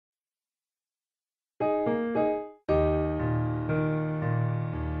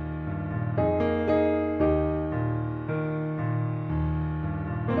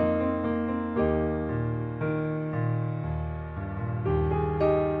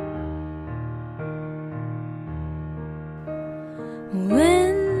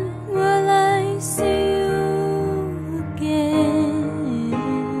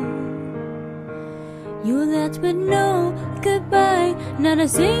not a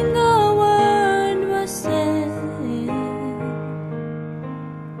single word was said.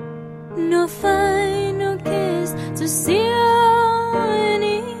 No final kiss to seal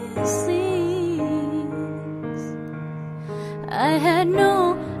any scenes. I had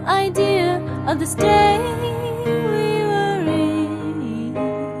no idea of the state we were in.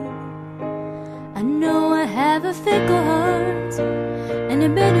 I know I have a fickle heart and a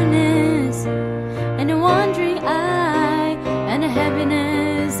bitterness and a wandering eye and a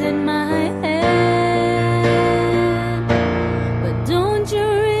heaviness in my head. But don't you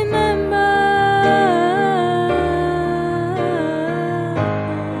remember?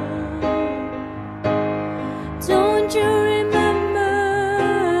 Don't you remember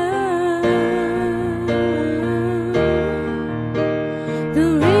the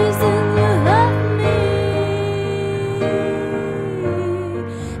reason you loved me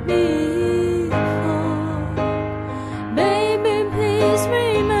before? Baby, please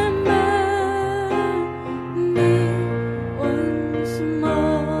remember me once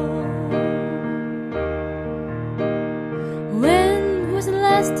more. When was the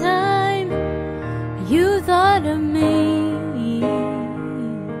last time you thought of me?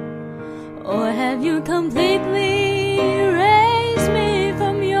 Or have you completely erased me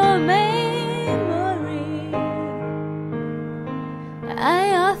from your memory? I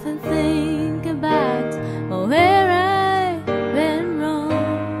often think about where I've been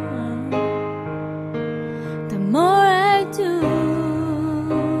wrong. The more I do,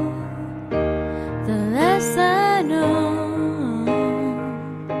 the less I know.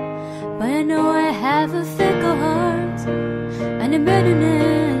 But I know I have a fickle heart and a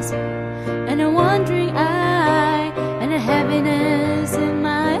bitterness and a wandering eye and a heaviness in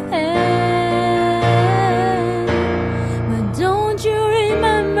my head. But don't you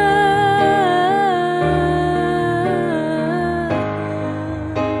remember?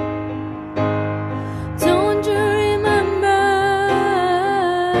 Don't you remember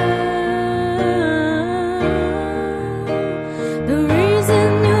the reason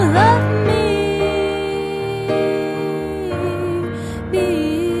you love me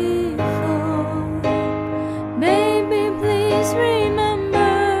before? Baby, please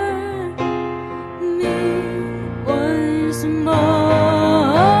remember me once more.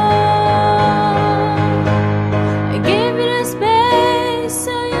 I gave you the space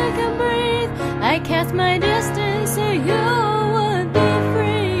so you can breathe. I cast my